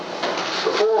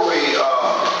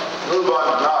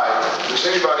Does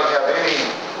anybody have any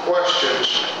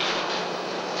questions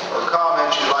or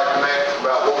comments you'd like to make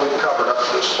about what we've covered up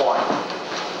to this point?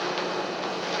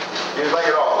 Anything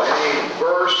at all? Any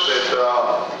verse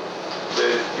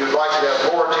that you'd like to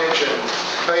have more attention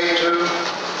paid to,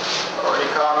 or any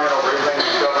comment over anything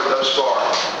we've covered thus far?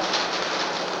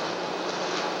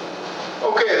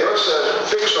 Okay, let's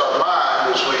fix our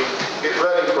mind as we get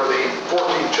ready for the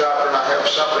 14th chapter, and I have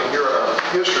something here in a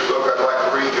history book I'd like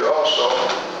to read you also.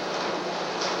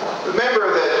 Remember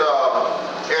that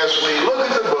as we look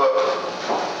at the book,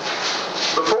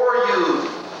 before you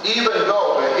even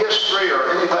go to history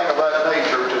or anything of that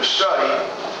nature to study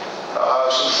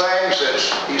some things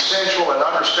that's essential in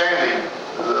understanding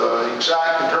the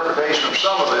exact interpretation of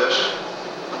some of this,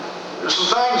 there's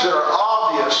some things that are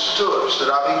obvious to us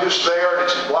that I mean just there, and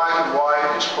it's in black and white,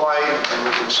 it's plain, and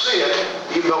we can see it,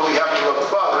 even though we have to look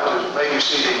further to maybe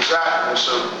see the exactness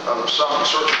of some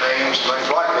certain names and things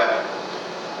like that.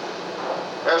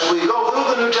 As we go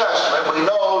through the New Testament, we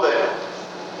know that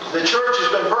the church has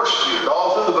been persecuted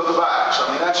all through the book of Acts.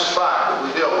 I mean, that's a fact that we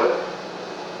deal with.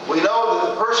 We know that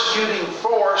the persecuting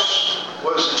force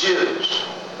was the Jews,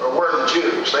 or were the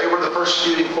Jews. They were the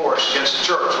persecuting force against the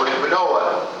church. We know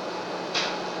that.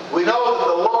 We know that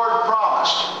the Lord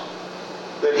promised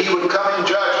that He would come in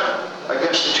judgment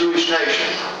against the Jewish nation,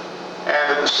 and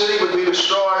that the city would be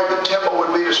destroyed, the temple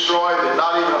would be destroyed, that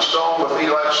not even a stone would be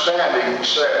left standing, He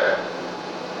said.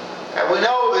 And we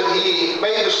know that He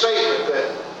made the statement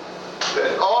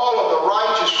that all of the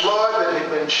righteous blood that had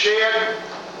been shed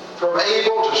from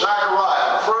Abel to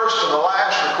Zechariah, the first and the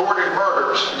last recorded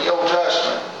murders in the Old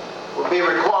Testament, would be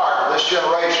required of this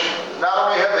generation. Not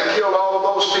only had they killed all of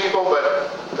those people,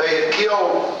 but they had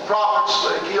killed prophets,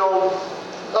 they killed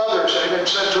others that had been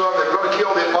sent to them. They were going to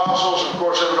kill the apostles, and of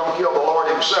course they were going to kill the Lord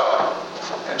Himself.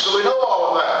 And so we know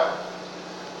all of that.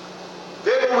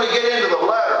 Then when we get into the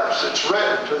letters that's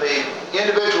written to the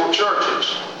individual churches,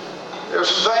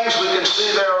 there's some things we can see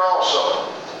there also.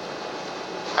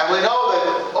 And we know that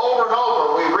over and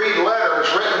over we read letters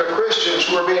written to Christians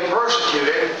who are being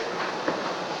persecuted,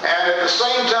 and at the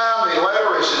same time the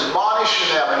letter is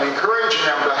admonishing them and encouraging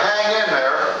them to hang in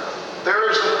there. There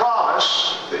is the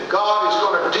promise that God is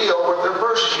going to deal with their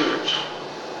persecutors,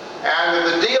 and that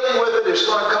the dealing with it is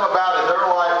going to come about in their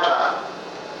lifetime.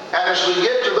 And as we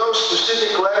get to those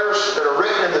specific letters that are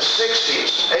written in the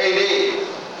 60s AD,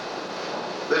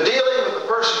 the dealing with the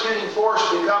persecuting force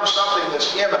becomes something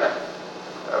that's imminent.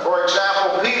 For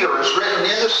example, Peter is written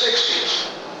in the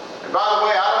 60s. And by the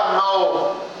way, I don't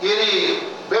know any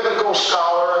biblical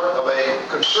scholar of a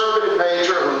conservative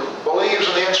nature who believes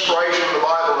in the inspiration of the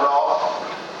Bible and all,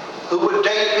 who would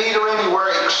date Peter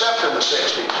anywhere except in the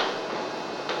 60s.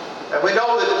 And we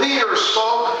know that Peter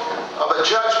spoke of a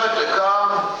judgment to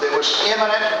come that was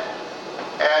imminent,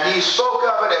 and he spoke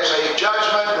of it as a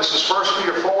judgment. This is 1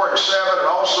 Peter 4 and 7, and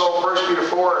also 1 Peter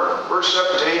 4 and verse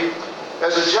 17,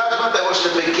 as a judgment that was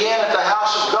to begin at the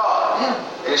house of God.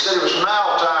 And he said it was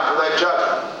now time for that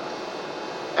judgment.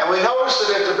 And we notice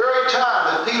that at the very time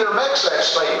that Peter makes that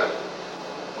statement,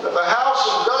 that the house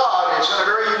of God is in a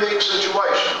very unique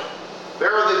situation. There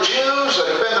are the Jews that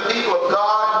have been the people of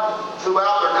God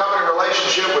throughout their covenant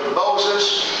relationship with Moses.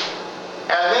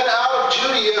 And then out of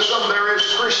Judaism, there is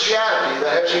Christianity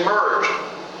that has emerged.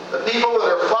 The people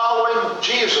that are following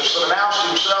Jesus that announced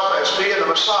Himself as being the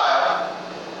Messiah.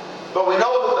 But we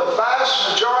know that the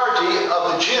vast majority of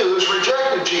the Jews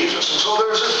rejected Jesus. And so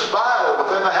there's this battle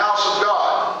within the house of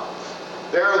God.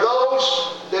 There are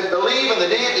those that believe in the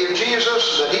deity of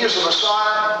Jesus, that He is the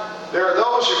Messiah. There are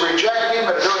those who reject Him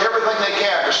and are doing everything they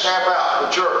can to stamp out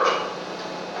the church.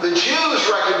 The Jews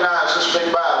recognize this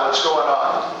big battle that's going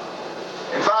on.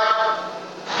 In fact,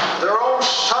 their own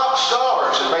top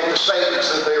scholars have made the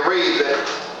statements that they read that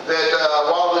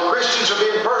while the Christians are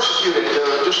being persecuted,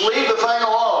 to just leave the thing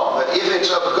alone. That if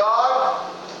it's of God,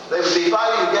 they would be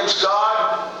fighting against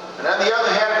God, and on the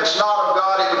other hand, if it's not of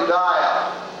God, it would die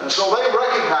out. And so they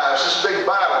recognize this big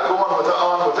battle going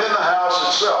on within the house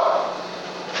itself.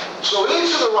 So each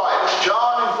of the writers,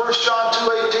 John in 1 John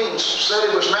 2:18 said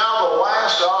it was now the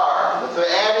last hour, that the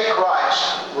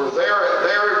Antichrist were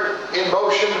there in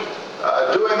motion,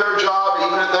 doing their job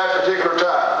even at that particular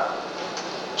time.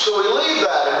 So we leave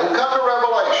that and we come to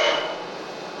Revelation.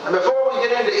 And before we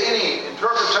get into any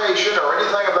interpretation or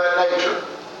anything of that nature,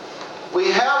 we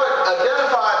have it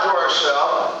identified to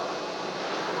ourselves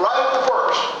right at the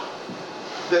first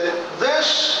that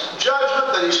this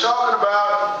judgment that he's talking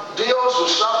about deals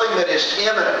with something that is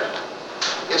imminent.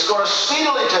 It's going to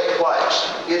speedily take place.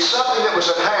 It's something that was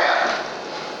at hand.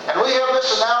 And we have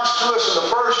this announced to us in the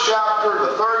first chapter,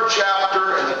 the third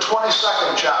chapter, and the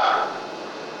 22nd chapter.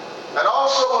 And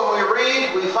also when we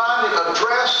read, we find it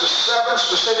addressed to 7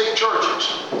 specific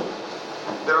churches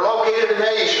that are located in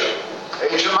Asia,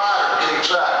 Asia Minor to be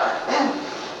exact.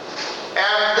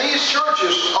 And these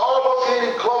churches, all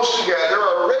located close together,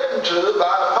 are written to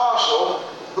by an apostle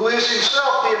who is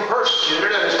himself being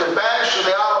persecuted and has been banished to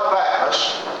the Isle of Patmos.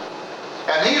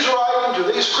 And he's writing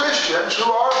to these Christians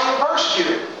who are being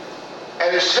persecuted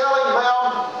and is telling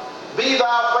them, "Be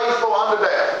thou faithful unto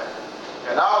death,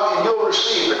 and you'll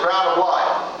receive the crown of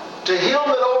life. To him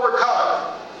that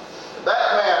overcometh,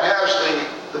 that man has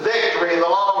the victory in the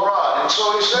long run." And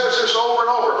so he says this over and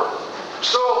over.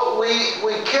 So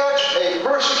we catch a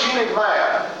persecuted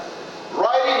man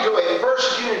writing to a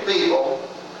persecuted people,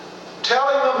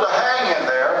 telling them to hang in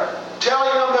there,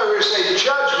 telling them there is a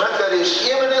judgment that is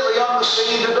imminently on the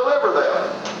scene to deliver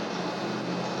them.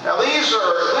 Now this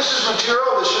is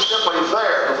material that's just simply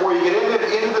there before you get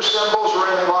into the symbols or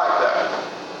anything like that.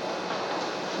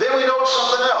 Then we note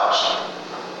something else.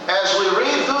 As we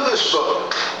read through this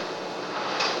book,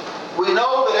 we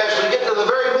know that as we get to the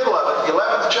very middle of it, the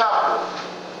 11th chapter,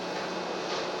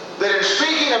 that in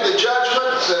speaking of the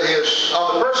judgment that is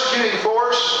on the persecuting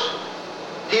force,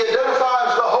 he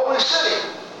identifies the holy city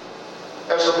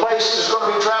as the place that is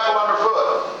going to be trampled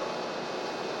underfoot.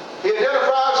 He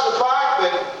identifies the fact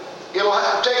that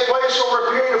it'll take place over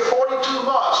a period of 42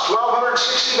 months,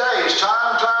 1,260 days,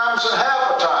 times and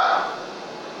half a time.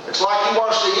 It's like he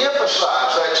wants to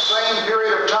emphasize that same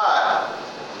period of time.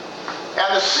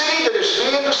 And the city that is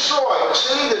being destroyed, the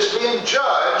city that's being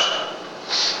judged,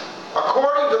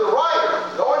 according to the writer,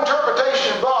 no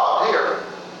interpretation involved here,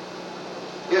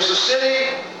 is the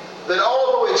city that,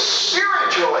 although it's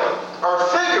spiritually or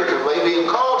figuratively being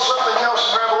called something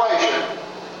else in Revelation,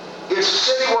 it's the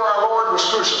city where our Lord was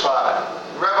crucified.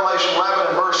 Revelation 11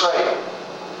 and verse 8.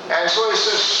 And so he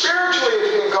says spiritually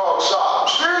it's being called Sodom.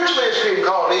 Spiritually it's being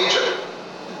called Egypt.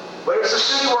 But it's the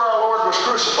city where our Lord was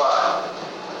crucified.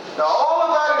 Now all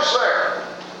of that is there.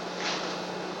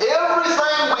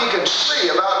 Everything we can see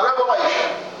about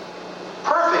Revelation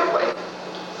perfectly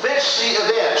fits the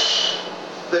events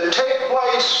that take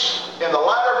place in the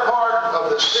latter part of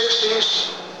the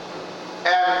 60s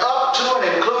and up to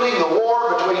and including the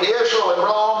war between Israel and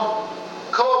Rome,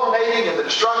 culminating in the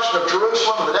destruction of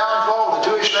Jerusalem, the downfall of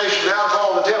the Jewish nation, the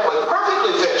downfall of the temple. It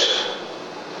perfectly fits it.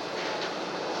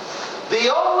 The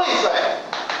only thing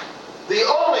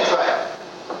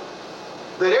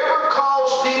that ever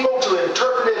caused people to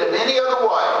interpret it in any other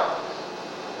way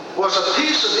was a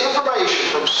piece of information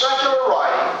from secular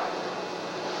writing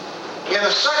in the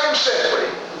 2nd century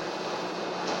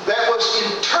that was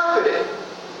interpreted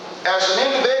as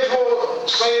an individual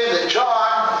saying that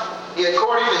John,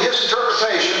 according to his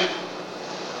interpretation,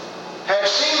 had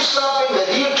seen something that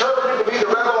he interpreted to be the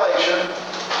revelation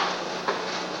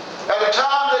at a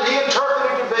time that he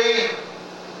interpreted to be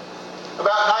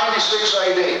about 96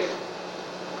 AD.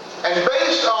 And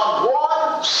based on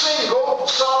one single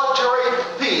solitary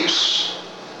piece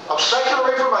of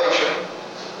secular information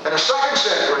in the 2nd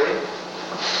century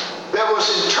that was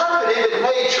interpreted in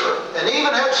nature and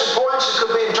even had some points that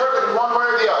could be interpreted one way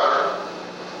or the other,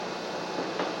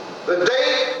 the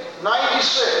date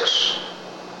 96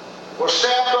 was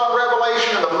stamped on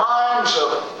Revelation in the minds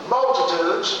of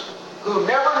multitudes who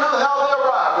never knew how they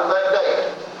arrived at that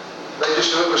date. They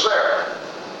just knew it was there.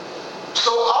 So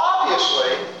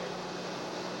obviously,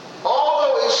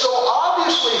 although it so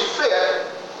obviously fit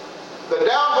the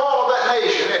downfall of that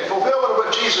nation and fulfillment of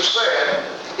what Jesus said,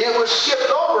 it was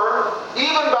skipped over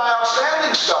even by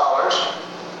outstanding scholars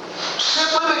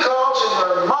simply because in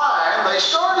their mind they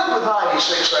started with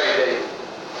 96 AD.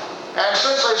 And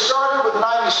since they started with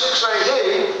 96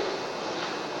 AD,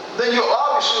 then you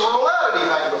obviously rule out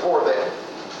anything before then.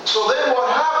 So then what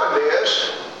happened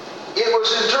is, it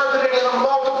was interpreted in a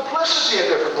multiplicity of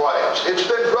different ways. It's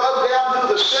been rubbed down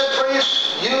through the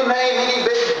centuries. You name any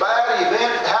big bad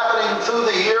event happening through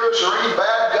the years, or any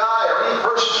bad guy, or any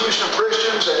persecution of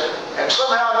Christians, and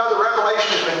somehow or another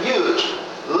Revelation has been used.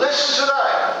 Listen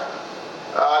today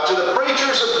to the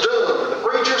preachers of doom, the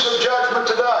preachers of judgment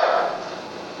today.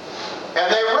 And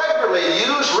they regularly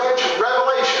use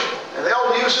Revelation. And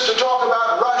they'll use it to talk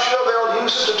about Russia. They'll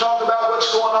use it to talk about what's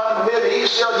going on in the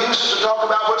Mideast. They'll use it to talk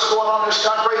about what's going on in this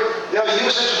country. They'll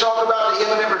use it to talk about the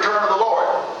imminent return of the Lord.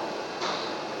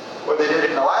 Well, they did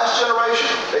it in the last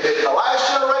generation, they did it in the last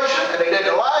generation, and they did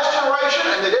it in the last generation,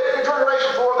 and they did it in the generation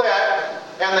before that.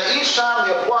 And each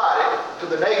time they applied it to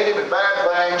the negative and bad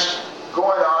things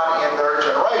going on in their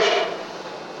generation.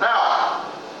 Now,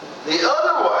 the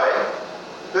other way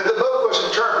that the book was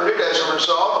interpreted as a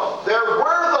result, there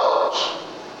were those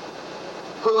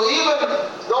who, even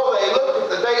though they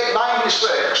looked at the date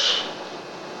 96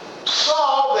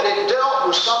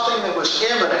 was something that was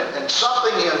imminent and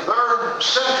something in their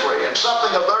century and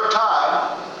something of their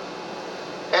time.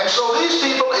 And so these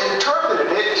people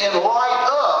interpreted it in light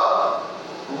of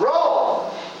Rome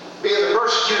being the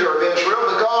persecutor of Israel,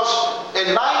 because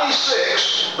in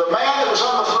 96, the man that was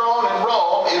on the throne in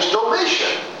Rome is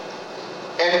Domitian.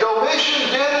 And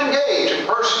Domitian did engage in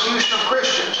persecution of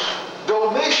Christians.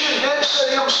 Domitian did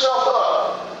set himself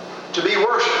up to be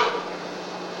worshipped.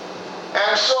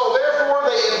 And so therefore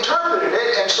they interpreted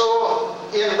it, and so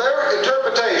in their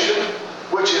interpretation,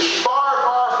 which is far,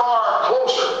 far, far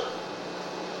closer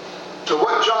to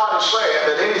what John is saying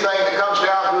than anything that comes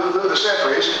down through the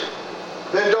centuries,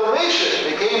 then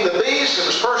Domitian became the beast that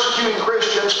was persecuting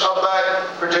Christians of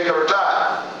that particular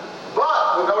time.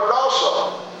 But we noted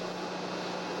also,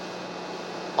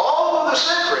 all of the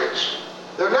centuries,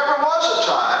 there never was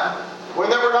a time when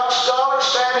there were not scholars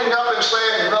standing up and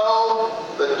saying, no,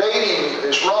 the dating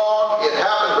is wrong, it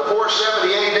happened before 70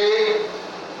 AD.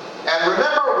 And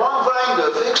remember one thing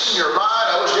to fix in your mind,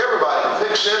 I wish everybody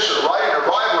could fix this or write in their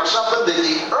Bible or something, that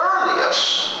the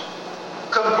earliest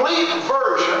complete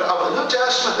version of the New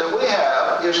Testament that we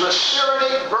have is the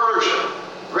Syriac version,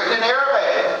 written in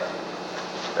Aramaic,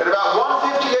 at about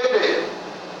 150 AD.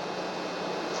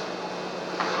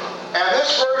 And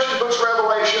this version puts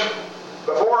Revelation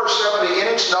before 70 in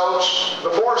its notes,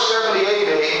 before 70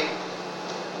 AD,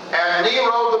 and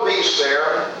Nero the beast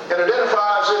there, it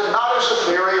identifies it not as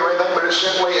a theory or anything, but it's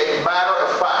simply a matter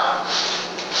of fact.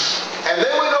 And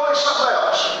then we notice something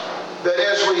else, that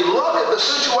as we look at the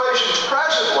situations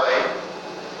presently,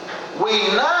 we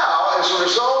now, as a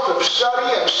result of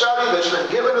study that's been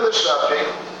given to the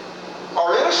subject,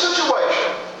 are in a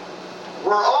situation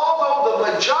where although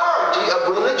the majority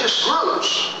of religious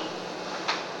groups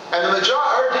and the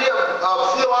majority of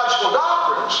theological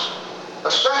doctrines,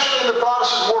 especially in the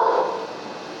Protestant world,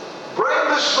 bring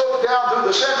this book down through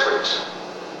the centuries,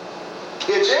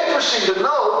 it's interesting to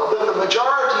note that the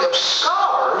majority of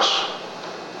scholars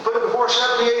put it before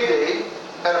 70 AD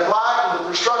and applied to the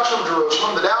destruction of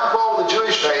Jerusalem, the downfall of the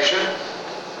Jewish nation,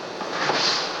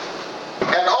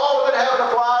 and all of it having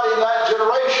applied in that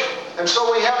generation. And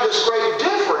so we have this great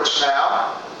difference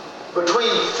now between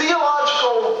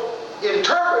theological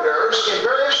interpreters in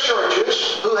various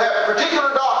churches who have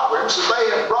particular doctrines that they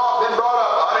have been brought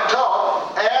up on and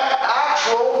taught, and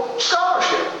actual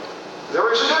scholarship. There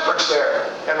is a difference there.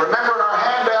 And remember in our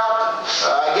handout,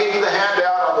 I gave you the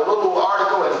handout on the little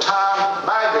article in Time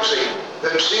magazine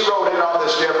that zeroed in on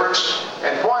this difference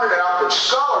and pointed out that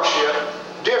scholarship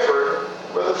differed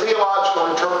with the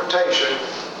theological interpretation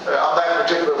on that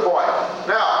particular point.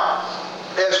 Now,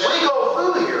 as we go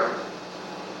through here,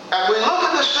 and we look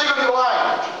at this figurative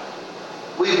language,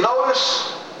 we've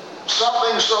noticed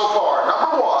something so far.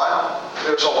 Number one,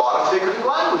 there's a lot of figurative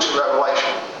language in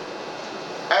Revelation.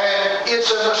 And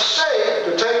it's a mistake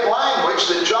to take language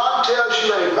that John tells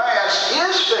you in advance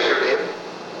is figurative,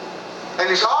 and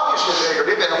is obviously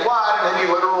figurative, and apply it in any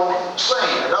literal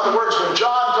scene. In other words, when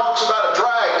John talks about a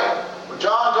dragon, when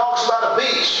John talks about a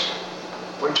beast,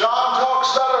 when John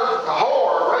talks about a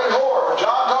whore, a great whore, when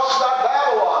John talks about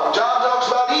Babylon, when John talks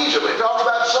about Egypt, he talks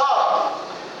about Sodom.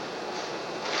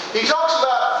 He talks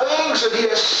about things that he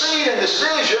has seen in this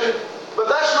vision, but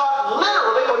that's not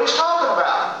literally what he's talking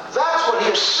about. That's what he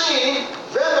has seen.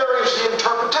 Then there is the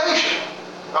interpretation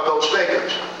of those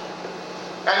figures.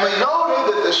 And we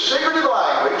noted that this figurative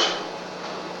language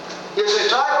is a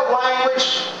type of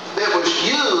language that was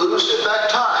used at that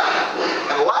time.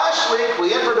 And last week we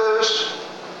introduced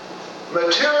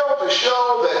material to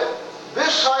show that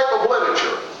this type of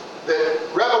literature that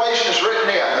Revelation is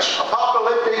written in, this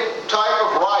apocalyptic type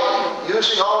of writing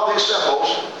using all of these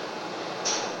symbols,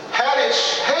 had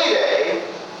its heyday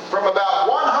from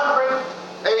about 100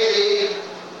 AD,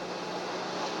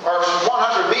 or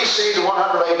 100 BC to 100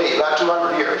 AD, about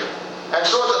 200 years. And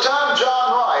so at the time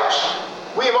John writes,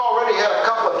 we've already had a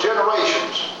couple of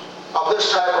generations of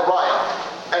this type of writing.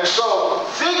 And so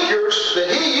figures that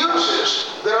he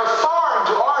uses that are foreign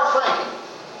to our thinking,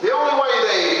 the only way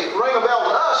they ring a bell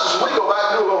to us is when we go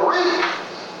back and do a little reading.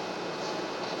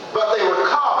 But they were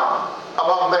common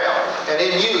among them and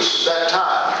in use at that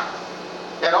time.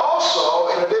 And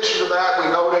also, in addition to that,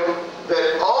 we noted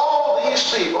that all these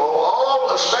people,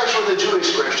 especially the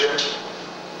Jewish Christians,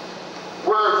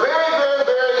 were very, very,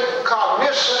 very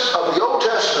cognizant of the Old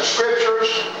Testament scriptures,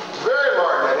 very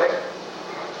learned in it,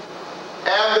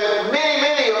 and that many,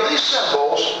 many of these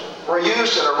symbols were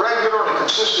used in a regular and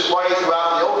consistent way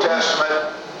throughout the Old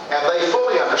Testament, and they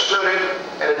fully understood it,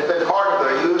 and it had been part of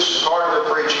their use and part of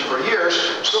their preaching for years.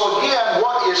 So again,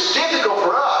 what is difficult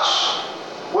for us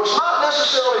was not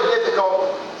necessarily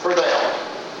difficult for them.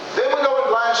 Then we go to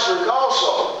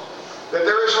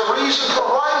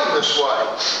this way.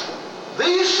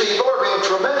 These people are being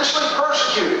tremendously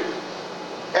persecuted.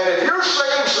 And if you're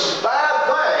saying some bad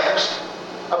things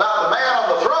about the man on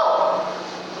the throne,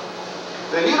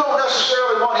 then you don't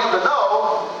necessarily want him to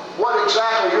know what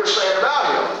exactly you're saying about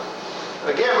him. And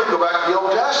again, we go back to the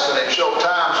Old Testament and show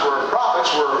times where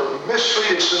prophets were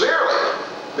mistreated severely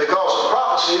because of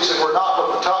prophecies that were not what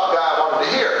the top guy wanted to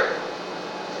hear.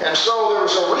 And so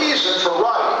there's a reason for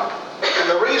writing. And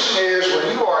the reason is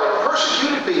when you are a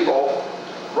persecuted people,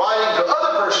 writing to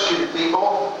other persecuted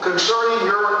people concerning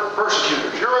your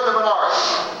persecutors. You're in the minority.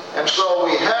 And so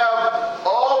we have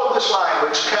all of this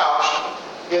language couched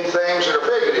in things that are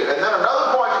bigoted. And then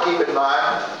another point to keep in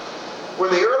mind,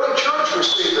 when the early church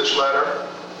received this letter,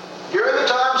 during the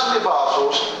times of the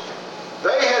apostles,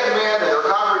 they had men in their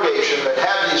congregation that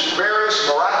had these various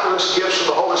miraculous gifts of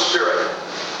the Holy Spirit,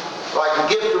 like the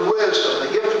gift of wisdom,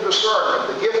 the gift of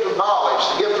discernment, the gift of knowledge,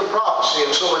 the gift of prophecy.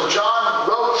 And so when John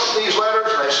wrote these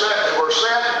letters and they were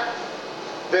sent,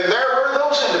 then there were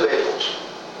those individuals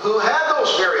who had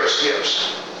those various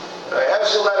gifts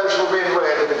as the letters were being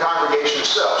read in the congregation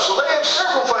itself. So they had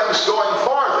several things going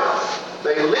for them.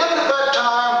 They lived at that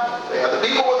time. They had the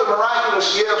people with the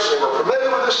miraculous gifts. They were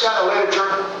familiar with this kind of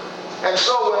literature. And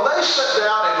so when they sat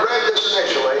down and read this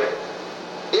initially,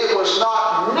 it was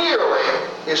not nearly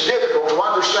as difficult to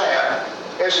understand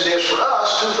as it is for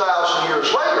us 2,000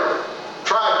 years later,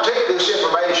 trying to take this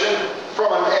information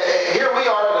from, here we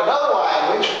are in another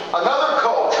language, another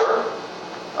culture,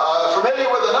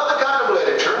 familiar with another kind of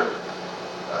literature,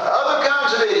 other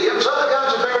kinds of idioms, other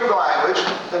kinds of figurative language,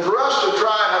 and for us to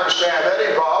try and understand that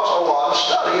involves a lot of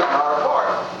study on our part.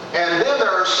 And then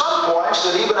there are some points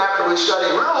that even after we study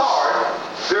real hard,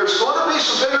 there's going to be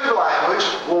some figurative language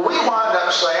where we wind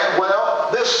up saying,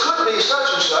 well, this could be such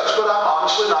and such, but I'm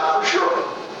honestly not for sure.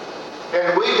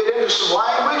 And we get into some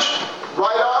language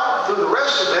right on through the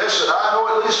rest of this, and I know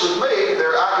at least with me,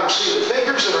 I can see the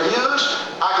figures that are used,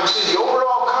 I can see the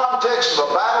overall context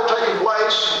of a battle taking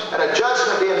place and a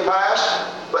judgment being passed,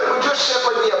 but it would just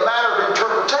simply be a matter of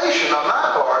interpretation on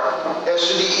my part as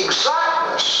to the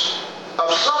exactness of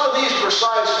some of these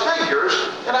precise figures,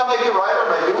 and I may be right or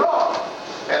may be wrong.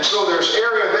 And so there's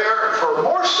area there for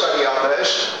more study on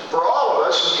this for all of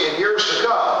us in years to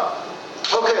come.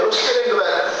 Okay, let's get into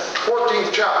that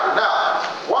 14th chapter. Now,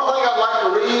 one thing I'd like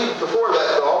to read before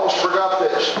that, though, I almost forgot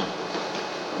this.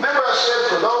 Remember I said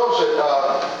for those that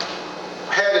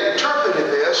had interpreted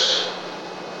this,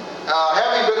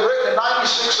 having been written in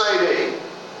 96 AD,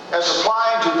 as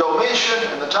applying to Domitian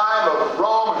in the time of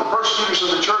Rome and the persecutors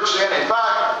of the church then. In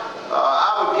fact,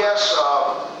 I would guess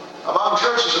among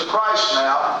churches of Christ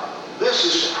now, this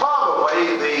is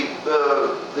probably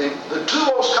the two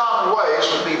most common ways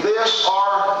would be this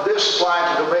or this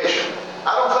applying to Domitian.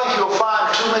 I don't think you'll find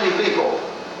too many people,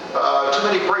 too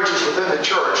many preachers within the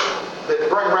church that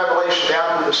bring revelation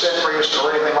down through the centuries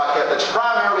or anything like that. That's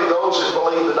primarily those that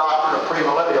believe the doctrine of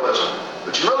premillennialism.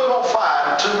 But you really won't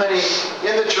find too many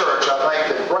in the church, I think,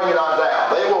 that bring it on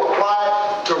down. They will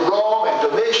apply to Rome and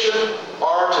Domitian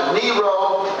or to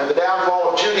Nero and the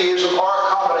downfall of Judaism or a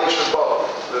combination of both.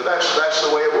 That's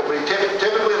the way it will be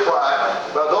typically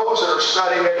applied by those that are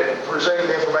studying it and presenting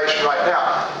the information right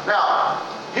now. Now,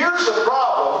 here's the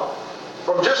problem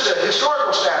from just a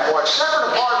historical standpoint,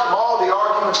 separate apart from all the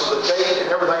arguments of the date and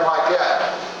everything like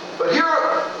that. But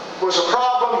here was a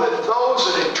problem that those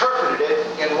that interpreted it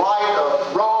in light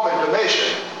of Rome and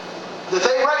Domitian, that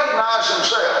they recognized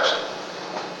themselves.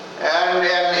 And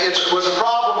it was a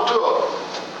problem to them.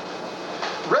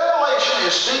 Revelation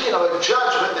is speaking of a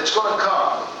judgment that's going to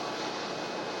come.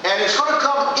 And it's going to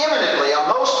come imminently on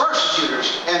those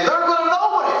persecutors. And they're going to know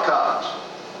when it comes.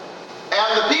 And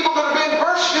the people that are being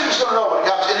persecuted is going to know when it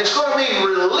comes. And it's going to mean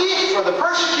relief for the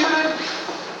persecuted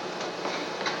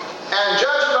and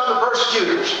judgment on the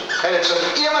persecutors. And it's an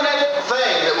imminent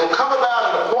thing that will come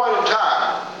about at a point in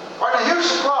time. All right, now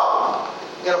here's the problem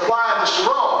in applying this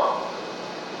to Rome.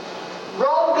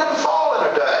 Rome didn't fall in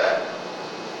a day.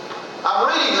 I'm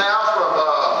reading now from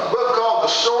a book called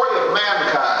The Story of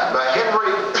Mankind by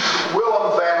Henry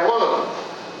Willem van Loon.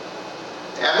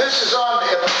 And this is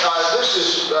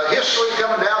history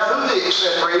coming down through the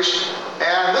centuries,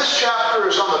 and this chapter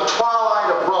is on the twilight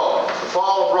of Rome, the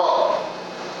fall of Rome.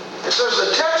 It says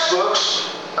the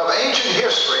textbooks of ancient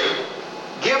history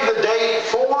give the date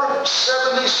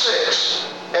 476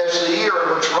 as the year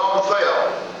in which Rome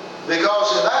fell,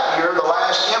 because in that year the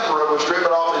last emperor was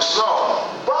driven off his throne.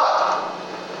 But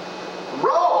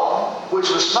Rome, which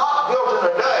was not built in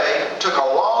a day, took a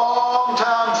long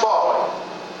time falling.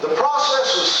 The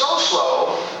process was so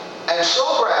slow and so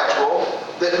gradual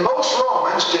that most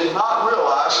Romans did not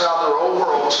realize how their old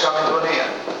world was coming to an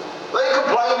end.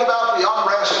 complained about the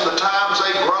unrest of the times.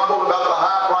 They grumbled about the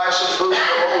high price of food,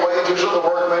 the low wages of the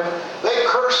workmen. They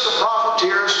cursed the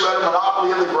profiteers who had a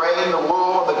monopoly of the grain, the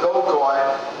wool, and the gold coin.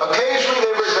 Occasionally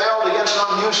they rebelled against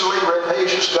an unusually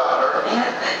rapacious governor.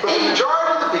 But the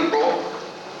majority of the people,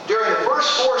 during the first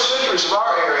 4 centuries of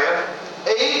our area,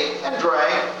 ate and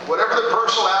drank whatever the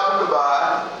purse allowed them to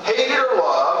buy, hated or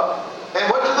loved, and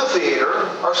went to the theater,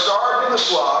 or starved in the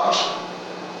slums,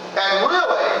 and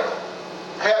really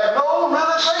had no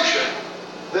realization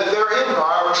that their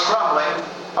empire was crumbling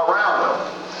around them.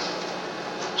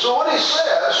 So what he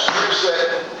says is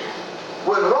that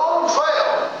when Rome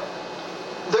failed,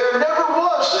 there never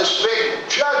was this big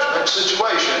judgment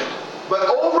situation, but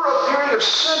over a period of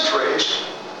centuries,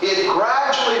 it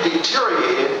gradually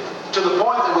deteriorated to the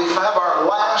point that we have our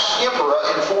last emperor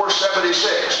in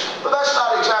 476. But that's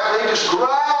not exactly, he just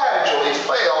gradually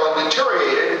failed and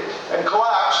deteriorated and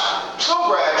collapsed so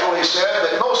gradually, he said,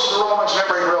 that most of the Romans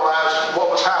never even realized what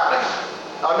was happening.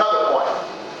 Another point.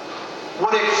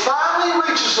 When it finally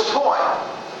reaches the point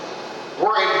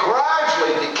where it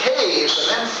gradually decays and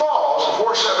then falls in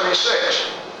 476,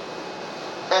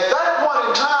 at that point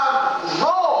in time,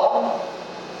 Rome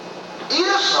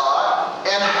is not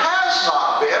and has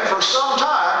not been for some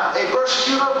time a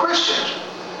persecutor of Christians.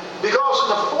 Because in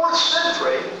the 4th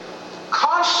century,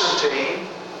 Constantine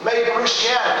made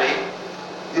Christianity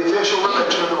the official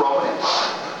religion of the Roman Empire.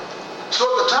 So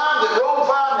at the time that Rome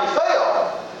finally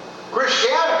failed,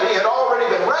 Christianity had already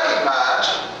been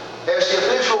recognized as the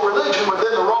official religion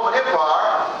within the Roman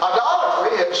Empire.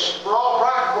 Idolatry has, for all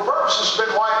practical purposes,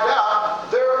 been wiped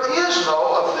out. There is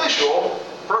no official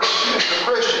persecution of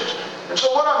Christians. And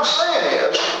so what I'm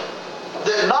saying is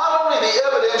that not only the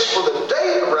evidence for the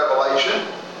date of Revelation,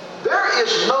 there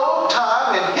is no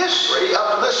time in history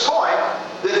up to this point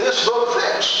that this book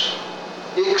fits,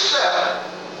 except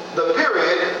the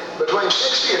period between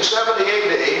 60 and 70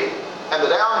 AD and the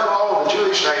downfall of the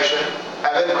Jewish nation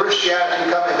and then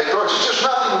Christianity coming victorious. There's just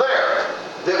nothing there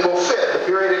that will fit the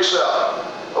period itself.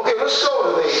 Okay, let's go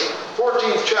to the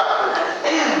 14th chapter.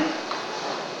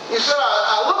 He said,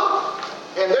 I looked,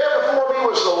 and there before me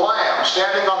was the Lamb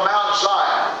standing on Mount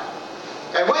Zion,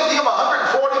 and with him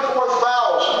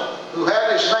 144,000 who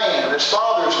had his name and his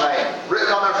father's name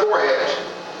written on their foreheads.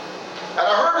 And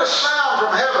I heard a sound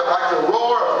from heaven like the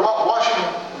roar of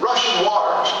rushing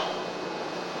waters,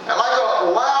 and like a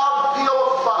loud peal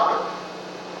of thunder.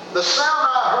 The sound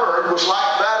I heard was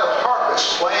like that of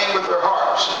harpists playing with their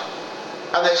harps.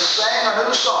 And they sang a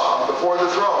new song before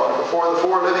the throne and before the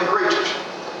 4 living creatures.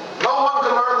 No one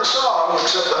could learn the song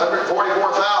except the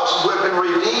 144,000 who had been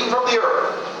redeemed from the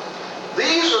earth.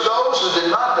 These are those who did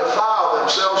not defile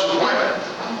themselves with women,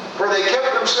 for they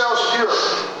kept themselves pure.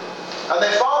 And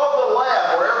they followed the Lamb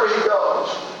wherever he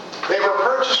goes. They were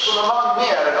purchased from among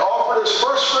men and offered as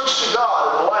firstfruits to God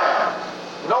and the Lamb.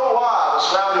 No lie was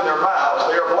found in their mouths.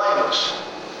 They are blameless.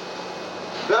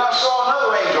 Then I saw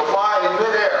another angel flying in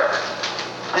midair,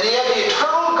 and he had the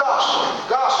eternal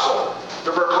gospel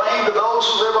to proclaim to those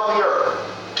who live on the earth,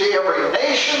 to every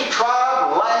nation,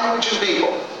 tribe, language, and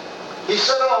people. He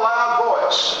said in a loud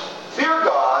voice, Fear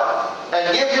God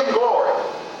and give him glory,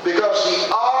 because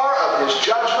the hour of his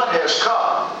judgment has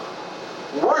come.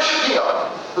 Worship him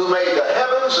who made the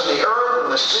heavens and the earth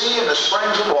and the sea and the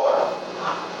springs of water.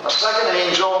 A second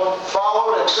angel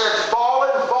followed and said,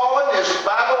 Fallen, fallen is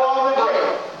Babylon the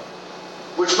Great,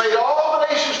 which made all the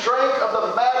nations drink of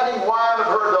the maddening wine of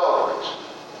her adulteries.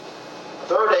 A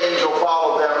third angel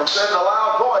followed them and said in a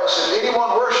loud voice, If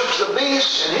anyone worships the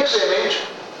beast in his image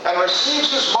and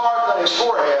receives his mark on his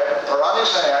forehead or on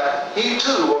his hand, he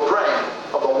too will drink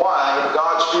of the wine of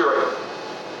God's fury,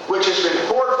 which has been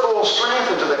poured full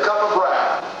strength into the cup of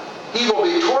wrath. He will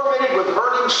be tormented with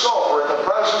burning sulfur in the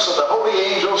presence of the holy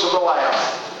angels of the Lamb.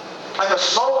 And the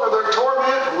smoke of their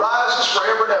torment rises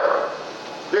forever and ever.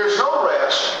 There's no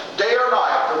rest, day or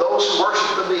night, for those who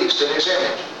worship the beast in his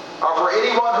image, or for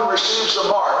anyone who receives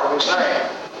the mark of his name.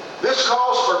 This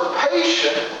calls for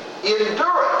patient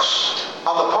endurance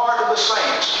on the part of the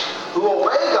saints who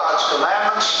obey God's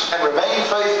commandments and remain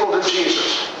faithful to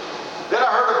Jesus. Then I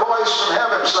heard a voice from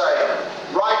heaven say,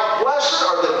 Right blessed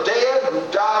are the dead who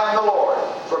die in the Lord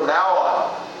from now on.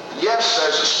 Yes,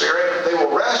 says the Spirit, they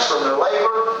will rest from their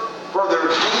labor, for their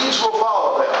deeds will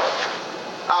follow them.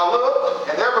 I looked,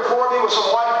 and there before me was a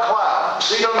white cloud.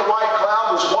 Seated on the white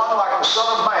cloud was one like the Son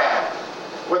of Man,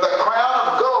 with a crown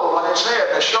of gold on his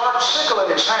head and a sharp sickle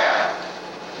in his hand.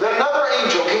 Then another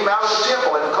angel came out of the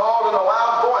temple and called in a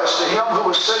loud voice to him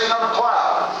who was sitting on the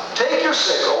cloud, Take your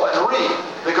sickle and reap,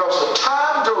 because the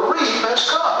time to reap has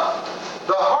come.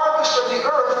 The harvest of the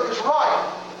earth is ripe.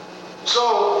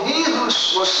 So he who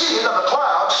was seated on the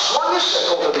clouds swung his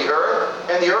sickle to the earth,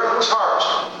 and the earth was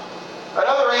harvested.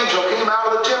 Another angel came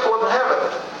out of the temple in heaven,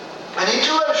 and he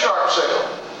too had a sharp sickle.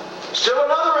 Still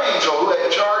another angel who had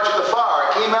charge of the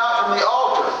fire came out from the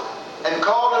altar and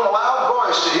called in a loud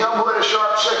voice to him who had a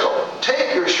sharp sickle,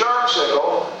 "Take your sharp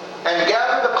sickle and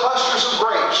gather the clusters of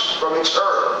grapes from its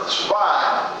earth's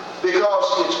vine, because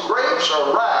its grapes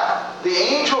are ripe." The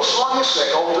angel swung his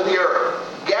sickle to the earth,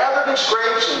 gathered its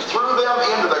grapes, and threw them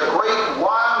into the great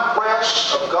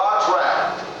winepress of God's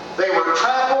wrath. They were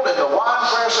trampled in the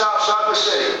winepress outside the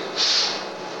city.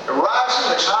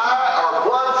 Rising as high, our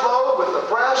blood flowed with the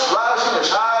press, rising as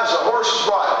high as a horse's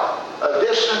bridle, a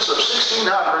distance of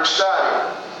 1,600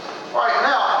 stadia. All right,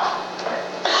 now,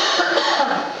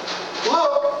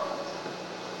 look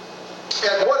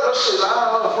at what, let's see, I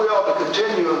don't know if we ought to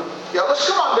continue. Yeah, let's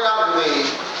come on down to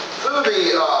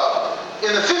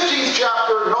in the 15th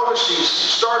chapter, notice he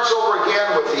starts over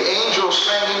again with the angels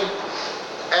singing.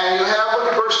 And you have,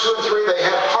 look at verse 2 and 3, they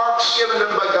had harps given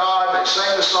them by God. They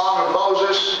sang the song of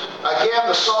Moses. Again,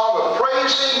 the song of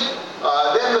praising.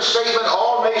 Then the statement,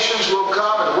 all nations will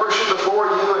come and worship before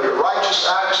you and your righteous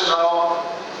acts and all.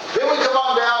 Then we come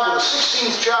on down to the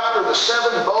 16th chapter, the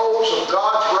 7 bowls of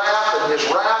God's wrath, and his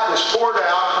wrath is poured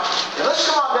out. And let's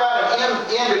come on down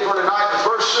and end it for tonight in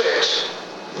verse 6.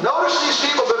 Notice these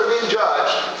people that are being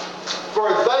judged.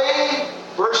 For they,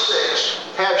 verse 6,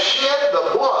 have shed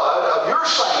the blood of your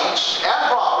saints and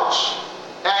prophets,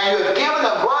 and you have given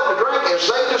them blood to drink as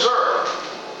they deserve.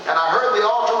 And I heard the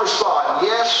altar respond,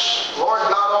 "Yes, Lord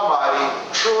God Almighty,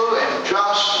 true and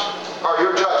just are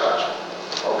your judgments."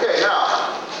 Okay, now,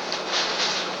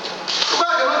 go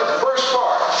back and look at the first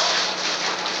part.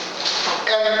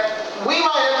 And we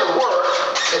might have to work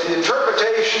at the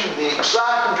interpretation, the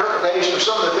exact interpretation of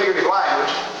some of the figurative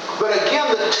language, but again,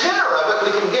 the tenor of it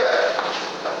we can get.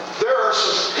 There are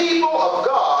some people of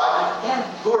God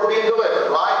who are being delivered,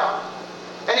 right?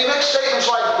 And he makes statements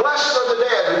like, "Blessed are the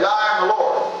dead who die in the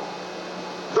Lord."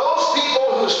 Those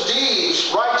people whose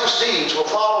deeds, righteous deeds, will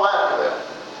follow after them.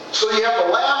 So you have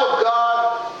the Lamb of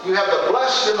God, you have the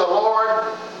blessed in the Lord,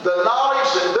 the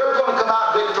knowledge that they're going to come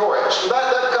out victorious. So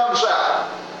that comes out.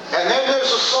 And then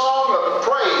there's a song of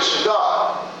praise to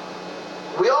God.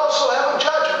 We also have a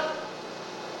judgment.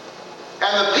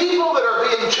 And the people that are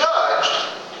being judged,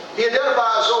 he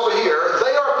identifies over here,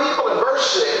 they are people in verse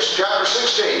 6, chapter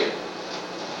 16.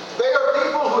 They are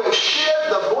people who have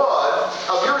shed the blood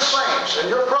of your saints and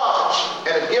your prophets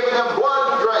and have given them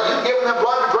blood to drink. You've given them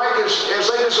blood to drink as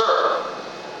they deserve.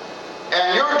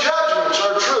 And your judgments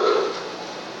are true.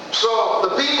 So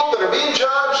the people that are being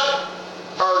judged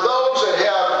are those that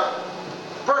have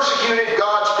persecuted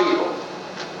God's people.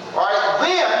 All right,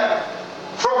 then,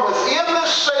 from within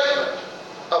this statement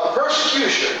of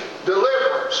persecution,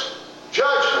 deliverance,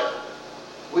 judgment,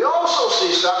 we also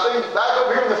see something back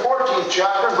over here in the 14th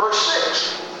chapter, verse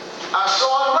 6. I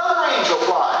saw another angel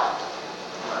flying,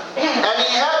 and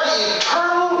he had the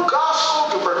eternal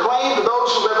gospel to proclaim to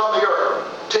those who live on the earth,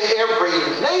 to every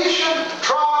nation,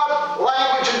 tribe,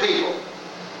 language, and people.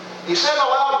 He said in a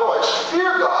loud voice,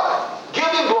 "Fear God, give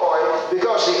him glory,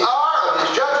 because the hour of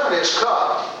his judgment is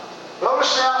come."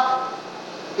 Notice now,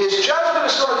 his judgment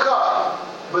is going to come.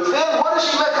 But then what does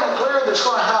he make it clear that's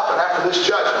going to happen after this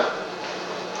judgment?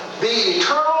 The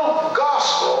eternal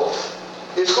gospel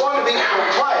is going to be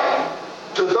proclaimed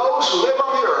to those who live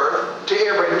on the earth, to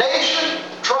every nation,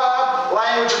 tribe,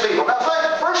 language, and people. Now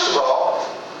think, first of all,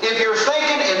 if you're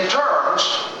thinking in terms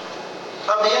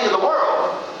of the end of the world,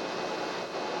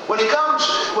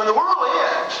 when the world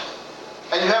ends,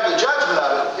 and you have the judgment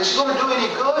of it, is it going to do any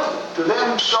good to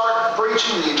them start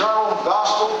preaching the eternal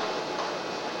gospel?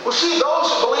 Well, see,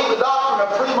 those who believe the doctrine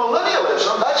of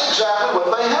premillennialism, that's exactly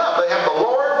what they have. They have the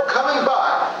Lord coming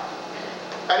back,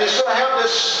 and he's going to have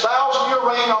this 1,000-year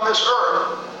reign on this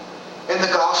earth, and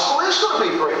the gospel is going to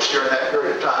be preached during that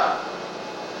period of time.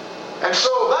 And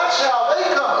so that's how they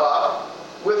come up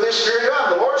with this period of time.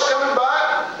 The Lord's coming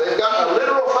back. They've got a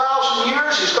literal 1,000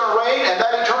 years. He's going to reign, and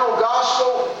that eternal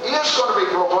gospel is going to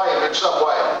be proclaimed in some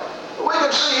way. But we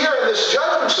can see here in this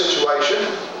judgment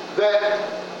situation that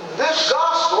this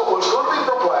gospel was going to be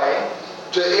proclaimed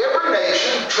to every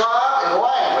nation, tribe, and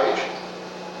language.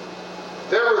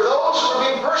 There were those who were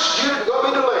being persecuted going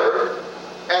to be delivered,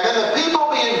 and then the people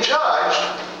being judged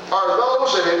are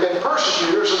those that had been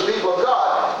persecutors of the people of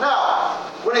God. Now,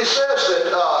 when he says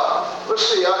that, let's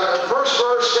see, first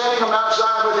verse, standing on Mount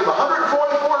Zion with him,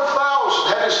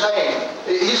 144,000 had his name.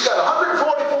 He's got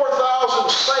 144,000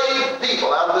 saved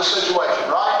people out of this situation,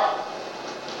 right?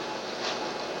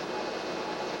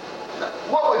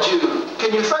 What would you,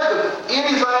 can you think of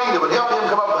anything that would help him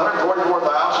come up with 144,000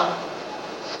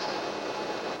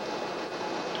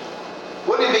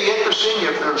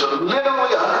 interesting if there's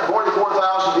literally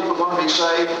 144,000 people going to be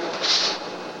saved.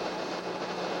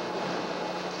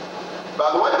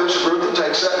 By the way, there's a group that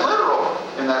takes that literal.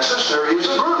 In that sense, there is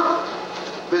a group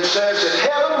that says that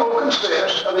heaven will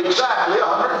consist of exactly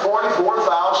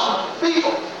 144,000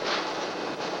 people.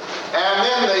 And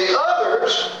then the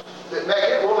others that make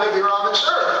it will live here on this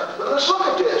earth. But let's look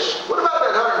at this. What about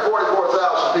that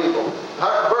 144,000 people?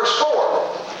 Verse 4.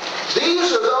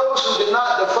 These are those who did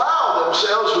not defile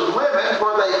themselves with women,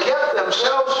 for they kept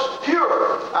themselves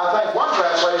pure. I think one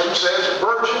translation says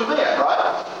virgin men,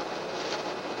 right?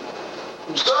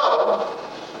 So,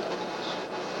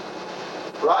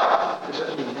 right?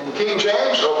 In King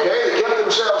James, okay, they kept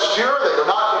themselves pure, they were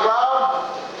not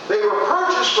defiled. They were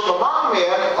purchased from among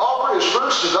men, offered as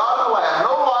fruits to God and the Lamb.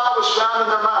 No lie was found in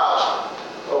their mouths.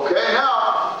 Okay,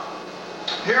 now,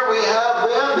 here we have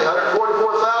them, the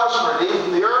 144,000 redeemed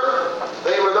from the earth.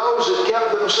 They were those that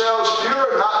kept themselves pure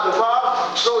and not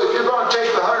defiled. So if you're going to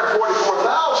take the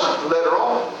 144,000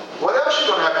 literal, what else are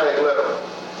you going to have to take literal?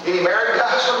 Any married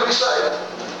guys going to be saved?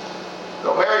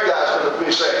 No married guys going to be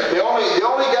saved. The only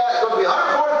guy is going to be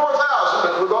 144,000,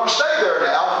 but we're going to stay there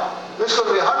now. There's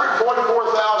going to be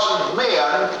 144,000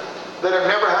 men that have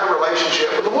never had a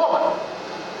relationship with a woman.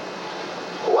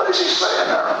 Well, what is he saying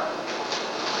there?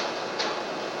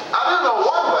 I do know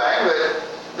one thing,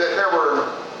 that there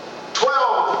were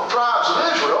 12 tribes of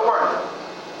Israel, weren't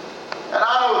there? And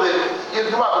I know that you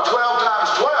can come up with 12 times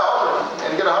 12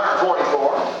 and get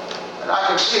 144. And I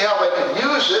can see how they can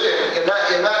use it in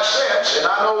that sense. And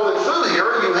I know that through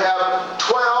here you have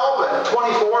 12 and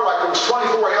 24, like there was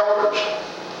 24 elders.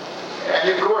 And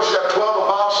you, of course, you have 12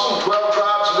 apostles and 12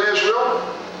 tribes of Israel.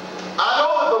 I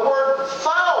know that the word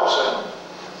 1,000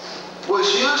 was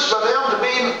used by them to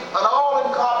mean an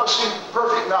all-encompassing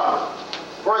perfect number.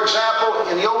 For example,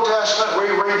 in the Old Testament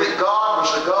we read that God was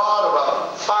the God of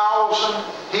 1,000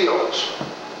 hills.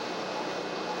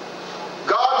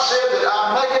 God said that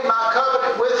I'm making my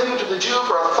covenant with you to the Jew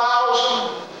for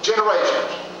 1,000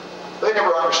 generations. They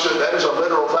never understood that as a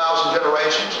literal 1,000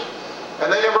 generations. And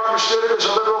they never understood it as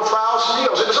a literal 1,000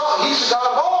 hills. He's the God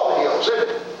of all the hills, isn't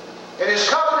he? And his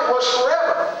covenant was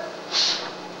forever.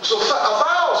 So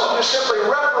 1,000 just simply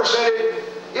represented,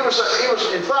 it was,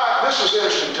 in fact, this was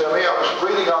interesting to me. I was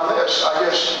reading on this, I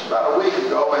guess, about a week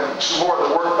ago, and some more of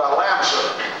the work by Lamsa.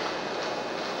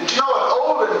 Did you know in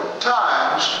olden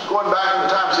times, going back in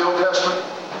the times of the Old Testament,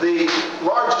 the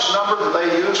largest number that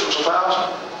they used was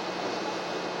 1,000?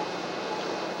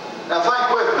 Now think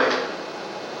with me.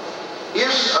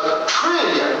 Is a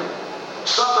trillion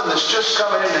something that's just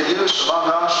coming into use among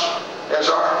us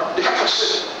as our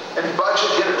deficit and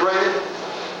budget get created?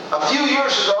 A few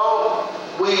years ago,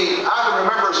 I can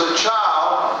remember as a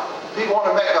child, people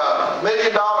wanted to make $1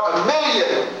 million. $1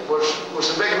 million was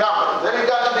a big number. Then it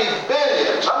got to be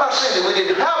billions. I'm not saying that we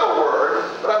didn't have a word,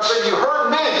 but I'm saying you heard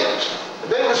millions.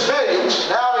 And then it was billions.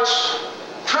 Now it's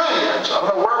trillions. I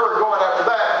don't know where we're going after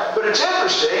that. But it's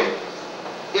interesting.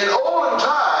 In olden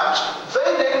times,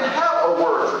 they didn't have a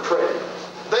word for trillion.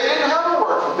 They didn't have a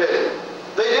word for billion.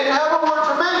 They didn't have a word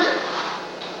for million.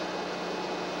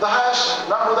 The highest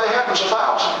number they had was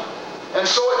 1,000. And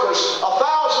so it was 1,000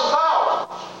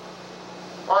 thousands.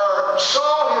 Or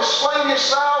Saul has slain his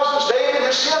thousands, David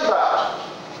his 10,000.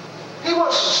 He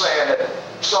wasn't saying that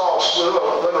Saul slew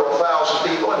a literal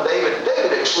 1,000 people and David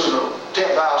had slew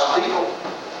 10,000 people.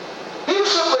 He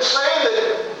was simply saying that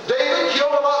David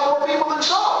killed a lot more people than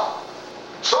Saul.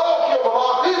 Saul killed a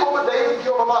lot of people, but David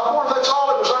killed a lot more. That's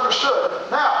all that was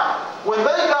understood. Now, when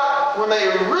they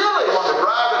really wanted to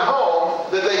drive it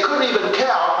home that they couldn't even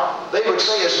count, they would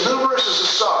say as numerous as the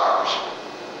stars,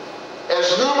 as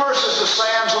numerous as the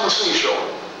sands on the seashore.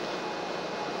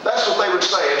 That's what they would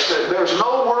say. There's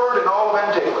no word in all of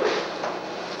antiquity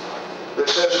that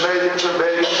says millions or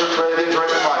billions or trillions or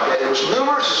anything like that. It was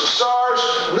numerous as the stars,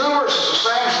 numerous as the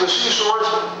sands of the seashores,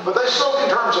 but they spoke in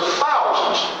terms of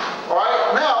thousands. All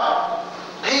right? Now,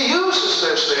 he uses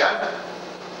this then.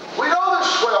 We know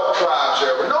there's 12 tribes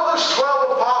there. We know there's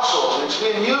 12 apostles. It's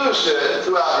being used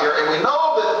throughout here. And we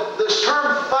know that this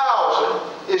term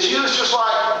 1,000 is used just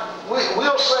like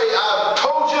we'll say, I've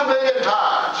told you 1,000,000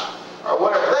 times. Or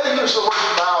whatever. They use the word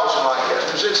 1,000 like that.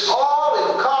 Because it's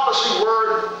all-encompassing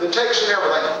word that takes in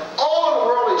everything. All in the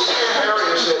world is saying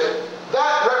areas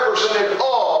that represented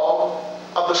all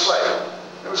of the saved.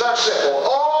 It was that simple.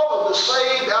 All of the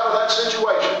saved out of that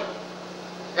situation.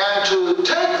 And to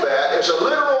take that as a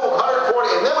literal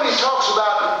 140, and then when he talks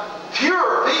about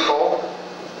pure people,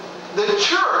 the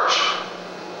church,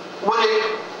 when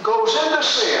it goes into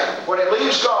sin, when it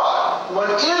leaves God, when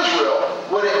Israel,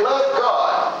 when it left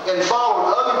God and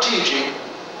followed other teaching,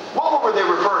 what were they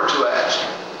referred to as?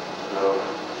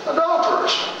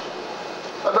 Adulterers.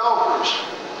 Adulterers.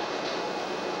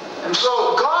 And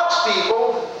so God's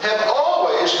people have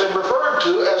always been referred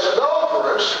to as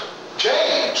adulterers.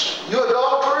 James, you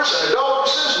adulterers and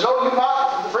adulteresses, know you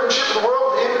not the friendship of the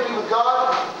world, the enmity with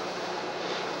God?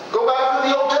 Go back to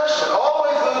the Old Testament. All the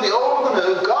way through the Old and the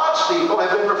New, God's people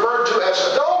have been referred to as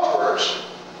adulterers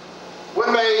when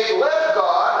they left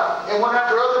God and went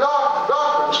after other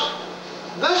doctrines.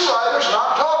 This writer's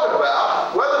not talking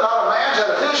about whether or not a man's had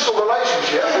a physical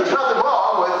relationship. There's nothing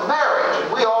wrong with marriage. And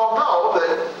we all know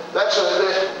that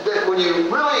when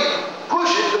you really push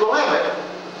it to the limit,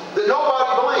 that nobody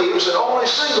believes that only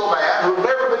single men who've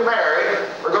never been married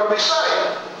are going to be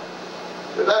saved.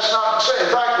 But that's not saying.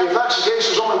 In fact, if that's the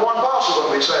case, there's only one apostle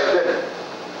going to be saved, isn't it?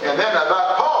 And then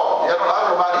about Paul, I don't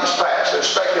know about his past. There's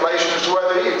speculation as to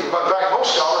whether in fact,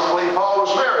 most scholars believe Paul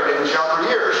was married in his younger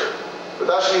years.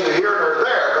 But that's neither here nor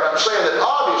there. But I'm saying that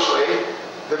obviously,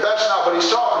 that's not what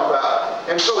he's talking about.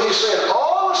 And so he said,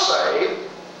 all are saved,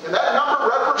 and that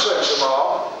number represents them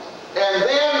all. And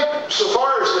then, so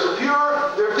far as the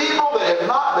pure, they're people that have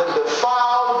not been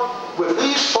defiled with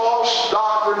these false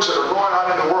doctrines that are going on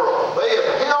in the world. They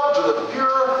have held to the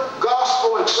pure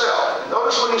gospel itself. And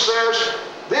notice what he says,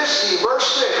 verse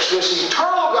 6, this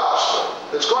eternal gospel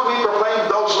that's going to be proclaimed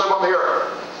to those who live on the earth.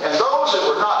 And those that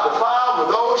were not defiled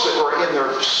were those that were in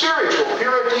their spiritual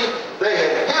purity. They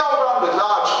had held on to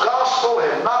God's gospel,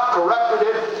 had not corrupted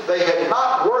it. They had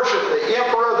not worshipped the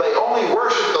emperor. They only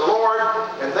worshipped the Lord,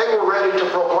 and they were ready to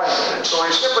proclaim it. And so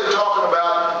he's simply talking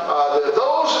about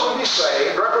those who would be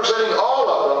saved, representing all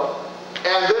of them,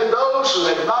 and then those who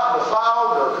had not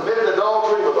defiled or committed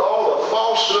adultery with all the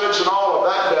falsehoods and all of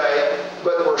that day,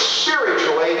 but were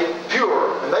spiritually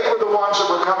pure. And they were the ones that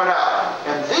were coming out.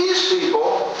 And these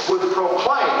people would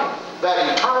proclaim that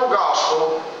eternal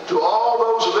gospel to all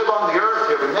those who live on the earth,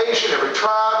 every nation, every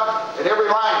tribe, and every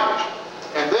language.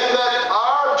 And then that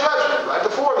our judgment, right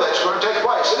before that's going to take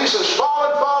place. And he says,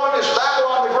 fallen, fallen is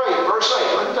Babylon the Great. Verse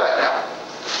 8, look at that now.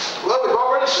 Well, we've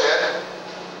already said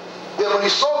that when he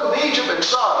spoke of Egypt and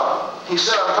Sodom, he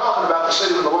said, I'm talking about the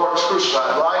city where the Lord was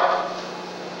crucified, right?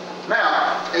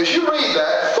 Now, as you read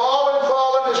that, fallen,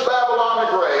 fallen is Babylon the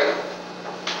Great,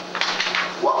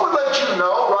 what would let you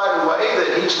know right away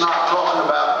that he's not talking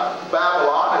about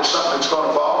Babylon as something that's going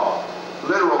to fall?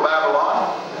 Literal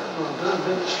Babylon?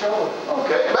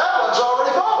 Okay, Babylon's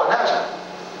already fallen, hasn't it?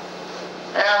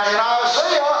 And in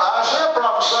Isaiah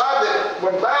prophesied that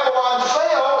when Babylon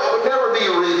fell, it would never be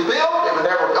rebuilt. It would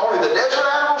never, only the desert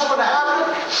animals would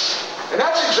inhabit it. And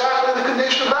that's exactly the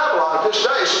condition of Babylon at this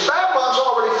day. So Babylon's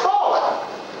already fallen.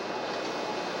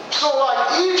 So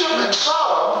like Egypt and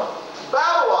Sodom,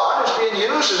 Babylon is being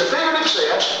used in the figurative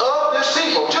sense of this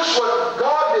people. Just what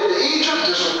God did to Egypt,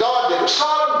 just what God did to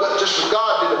Sodom, just what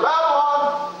God did to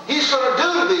Babylon, he's going to do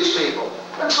to these people.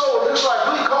 And so just like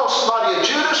we call somebody a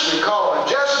Judas, we call him a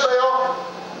Jezebel,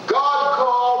 God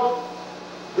called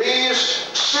these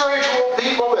spiritual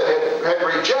people that had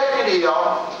rejected him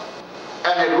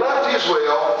and had left his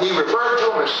will. He referred to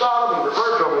them as Sodom, he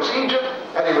referred to them as Egypt,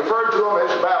 and he referred to them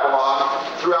as Babylon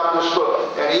throughout this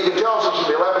book. And he even tells us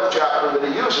in the 11th chapter that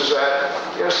he uses that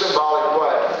in a symbolic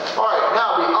way. All right,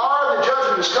 now the hour of the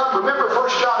judgment has come. Remember 1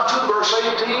 John 2 verse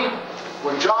 18?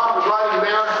 When John was writing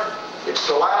there, it's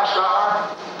the last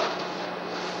hour.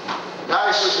 Now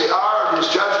he says the hour of his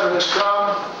judgment has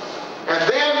come. And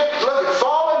then, look at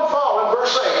fallen, fallen,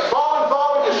 verse 8. Fallen,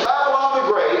 fallen is Babylon the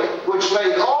Great, which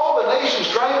made all the nations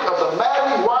drink of the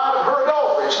maddening wine of her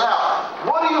adulteries. Now,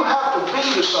 what do you have to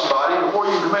be to somebody before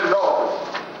you commit adultery?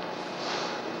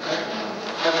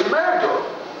 And be married to them.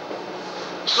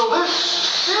 So this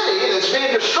city that's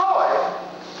being destroyed,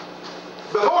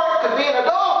 before it could be an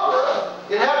adulterer,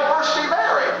 it had to first be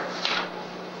married.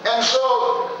 And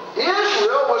so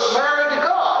Israel was married to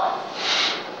God.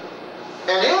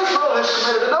 And Israel has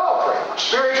committed adultery,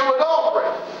 spiritual adultery.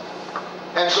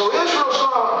 And so Israel's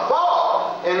going to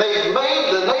fall. And they've made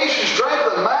the nations drink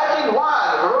the maddening wine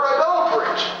of her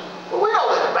adulteries. Well, we know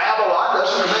that Babylon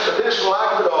doesn't commit the physical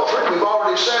act of adultery. We've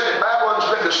already said that Babylon's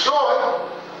been destroyed.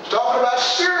 It's talking about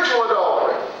spiritual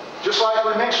adultery. Just like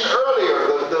we mentioned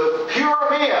earlier, the pure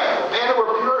men who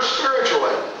were pure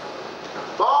spiritually.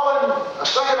 Fallen, a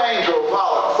second angel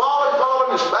followed. Fallen, fallen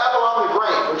is Babylon the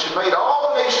Great, which had made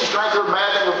all the nations drink her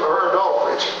maddening of her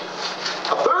adulteries.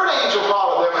 A third angel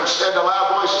followed them and said in a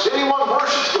loud voice, anyone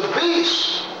worships the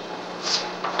beast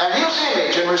and his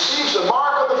image and receives the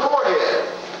mark of the forehead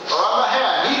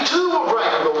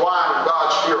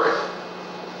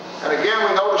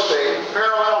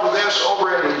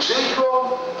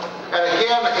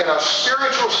a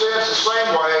spiritual sense the same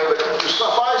way, but to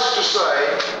suffice to say,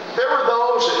 there were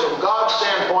those that from God's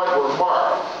standpoint were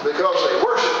marked because they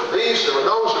worshiped the beast. There were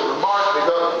those that were marked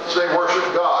because they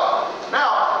worshiped God.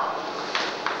 Now,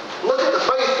 look at the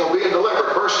faithful being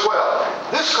delivered, verse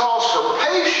 12. This calls for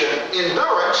patient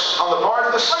endurance on the part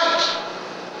of the saints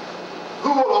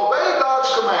who will obey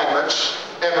God's commandments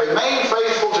and remain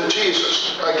faithful to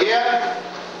Jesus. Again,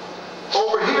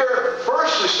 over here,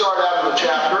 first we start out in the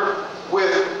chapter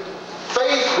with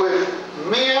faith with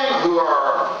men who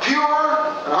are pure,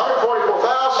 and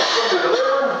 144,000 going to be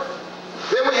delivered.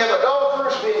 Then we have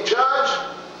adulterers being judged,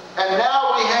 and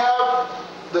now we have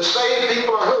the saved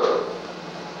people are who?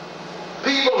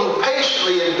 People who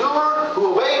patiently endure,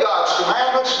 who obey God's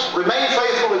commandments, remain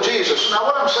faithful to Jesus. Now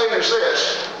what I'm saying is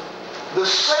this. The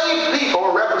saved people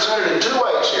are represented in two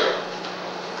ways here.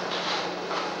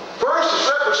 First,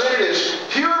 it's represented as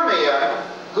pure men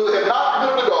who have not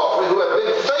committed adultery, who have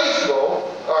been faithful,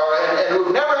 and who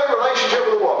have never had a relationship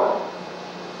with a woman.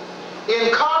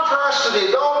 In contrast to the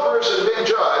adulterers that have been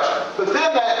judged, but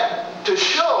then that to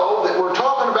show that we're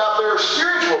talking about their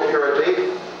spiritual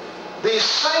purity, these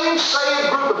same saved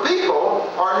group of people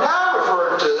are now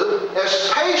referred to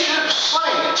as patient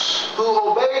saints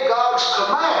who obey God's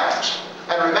commands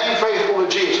and remain faithful to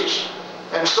Jesus.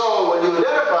 And so when you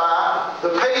identify the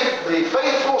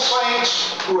faithful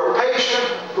saints who are patient,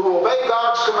 who obey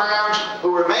God's commands,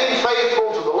 who remain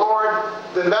faithful to the Lord,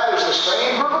 then that is the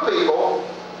same group of people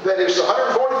that is the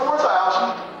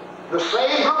 144,000, the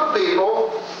same group of people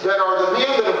that are the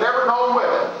men that have never known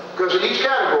women. Because in each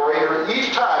category, or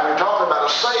each time, you're talking about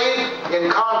a saved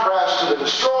in contrast to the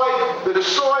destroyed. The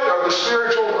destroyed are the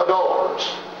spiritual adulterers,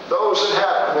 those that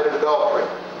have committed adultery.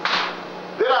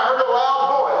 Then I heard a loud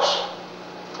voice,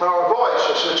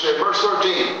 I should say, verse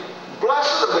 13.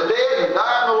 Blessed are the dead who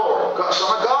die in the Lord.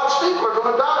 Some of God's people are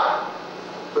going to die.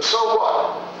 But so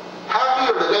what?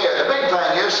 Happy are the dead. The big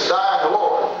thing is to die in the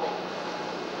Lord.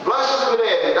 Blessed are the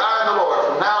dead who die in the Lord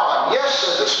from now on. Yes,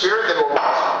 said the Spirit, they will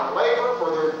rise and labor, for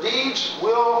their deeds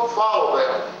will follow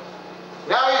them.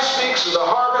 Now he speaks of the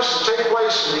harvest to take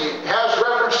place, and he has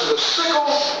reference to the sickle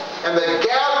and the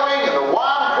gathering and the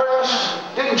winepress.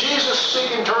 Didn't Jesus speak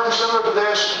in terms similar to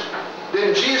this?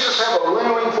 Didn't Jesus have a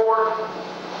winnowing fork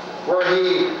where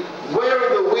he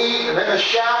winnowed the wheat and then the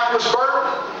chaff was burnt?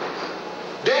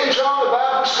 Didn't John the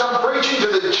Baptist come preaching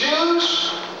to the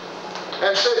Jews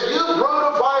and said, you brood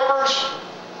of vipers,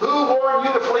 who warned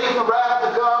you to flee from the wrath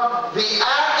to come? The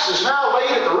axe is now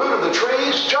laid at the root of the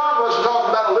trees. John wasn't talking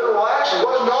about a literal axe. He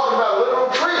wasn't talking about a literal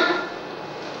tree.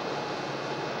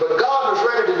 But God was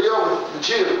ready to deal with the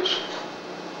Jews.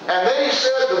 And then he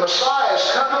said the Messiah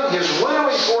is coming. His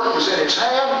winnowing fork was in his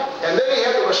hand. And then he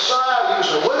had the Messiah use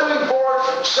the winnowing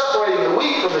fork, separating the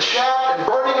wheat from the chaff and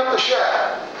burning up the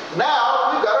chaff.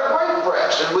 Now we've got a grape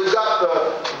press, and we've got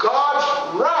God's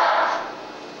wrath.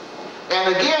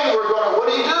 And again, what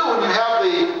do you do when you have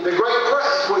the grape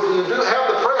press? When you do have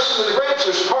the pressing of the grapes,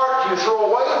 there's part you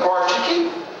throw away and part you keep.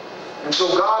 And so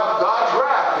God's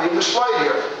wrath being displayed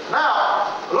here.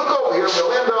 Now, look over here.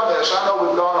 We'll end on this. I know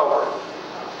we've gone over.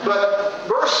 But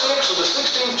verse 6 of the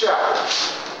 16th chapter,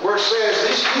 where it says,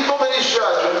 these people that he's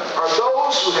judging are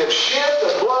those who have shed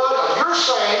the blood of your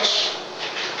saints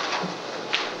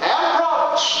and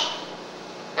prophets,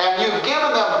 and you've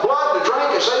given them blood to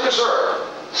drink as they deserve.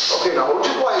 Okay, now hold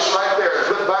your place right there and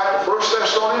flip back to 1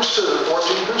 Thessalonians 2,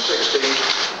 14 through 16.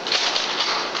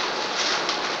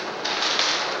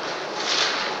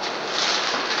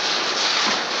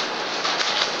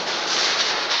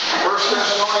 1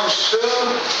 Thessalonians 2,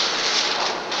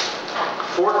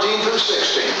 14 through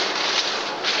 16.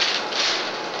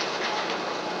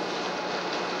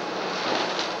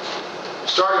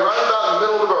 Starting right about in the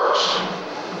middle of the verse.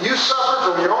 You suffered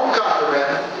from your own countrymen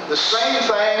the same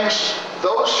things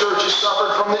those churches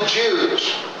suffered from the Jews,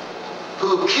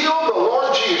 who killed the Lord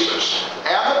Jesus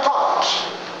and the prophets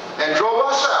and drove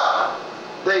us out.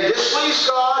 They displease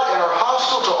God and are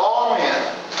hostile to all men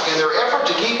in their effort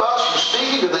to keep us from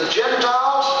speaking to the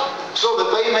Gentiles so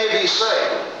that they may be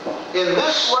saved. In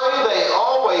this way they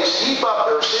always heap up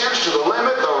their sins to the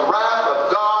limit the wrath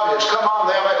of God has come on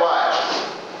them at last.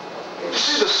 You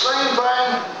see the same thing?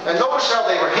 And notice how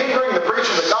they were hindering the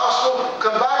preaching of the gospel.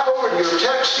 Come back over to your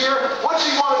text here. What's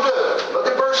he want to do? Look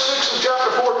at verse 6 of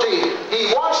chapter 14. He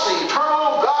wants the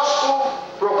eternal gospel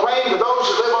proclaimed to those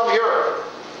that live on the earth.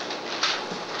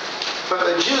 But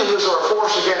the Jews are a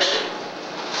force against him.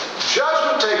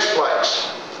 Judgment takes place.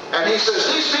 And he says,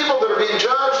 these people that are being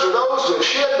judged are those who have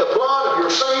shed the blood of your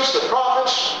saints, the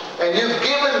prophets, and you've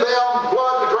given them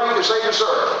blood to drink as they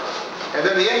deserve. And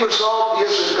then the end result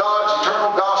is that God's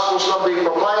eternal gospel is going to be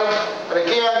proclaimed. And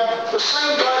again, the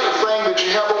same kind of thing that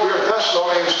you have over here in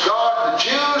Thessalonians, God, the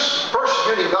Jews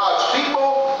persecuting God's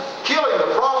people, killing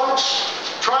the prophets,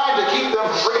 trying to keep them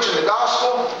from preaching the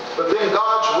gospel, but then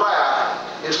God's wrath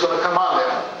is going to come on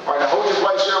them. All right, now hold your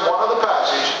place there in one other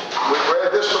passage. We've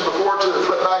read this one before too.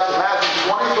 Flip back to Matthew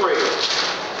 23.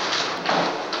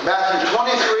 Matthew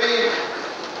 23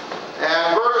 and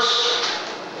verse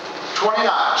 29,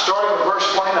 starting with verse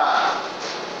 29.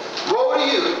 Woe to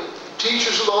you,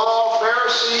 teachers of the law,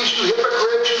 Pharisees, you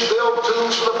hypocrites, you build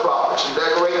tombs for the prophets and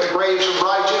decorate the graves of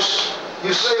righteous.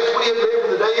 You say, if we had lived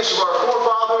in the days of our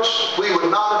forefathers, we would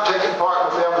not have taken part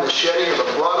with them in the shedding of the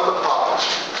blood of the prophets.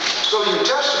 So you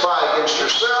testify against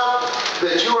yourself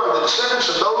that you are the descendants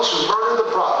of those who murdered the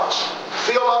prophets.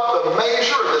 Fill up the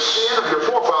measure of the sin of your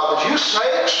forefathers. You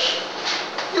snakes,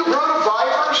 you brood of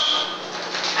vipers,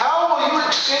 how will you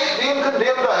escape being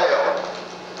condemned to hell?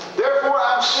 Therefore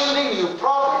I'm sending you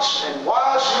prophets and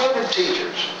wise men and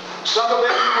teachers. Some of them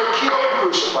you will kill and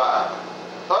crucify.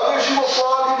 Others you will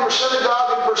flog in your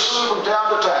synagogue and pursue from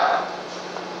town to town.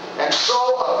 And so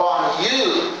upon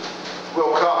you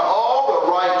will come all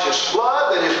the righteous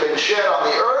blood that has been shed on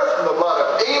the earth, from the blood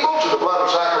of Abel to the blood of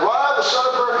Zechariah, the son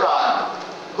of Berechiah,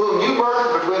 whom you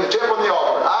murdered between the temple and the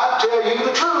altar. And I tell you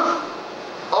the truth.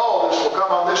 All this will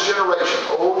come on this generation.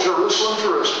 O Jerusalem,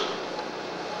 Jerusalem.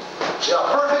 See how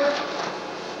perfect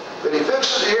that he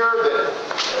fixes here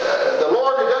that the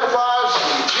Lord identifies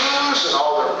the Jews and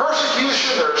all their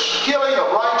persecution, their killing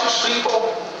of righteous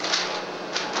people.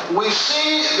 We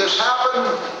see this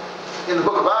happen in the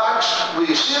book of Acts.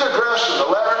 We see it addressed in the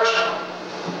letters.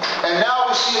 And now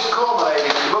we see it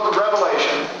culminating in the book of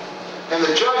Revelation in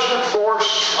the judgment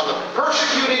force on the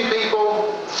persecuting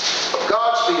people of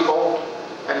God's people.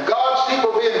 And God's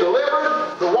people being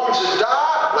delivered, the ones that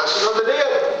die, blessed are the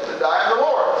dead that die in the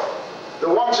Lord.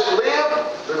 The ones that live,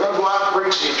 they're going to go out and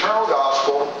preach the eternal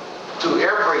gospel to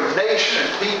every nation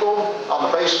and people on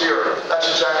the face of the earth. That's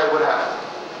exactly what happened.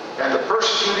 And the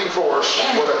persecuting force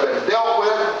would have been dealt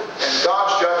with, and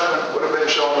God's judgment would have been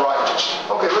shown righteous.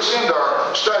 Okay, let's end our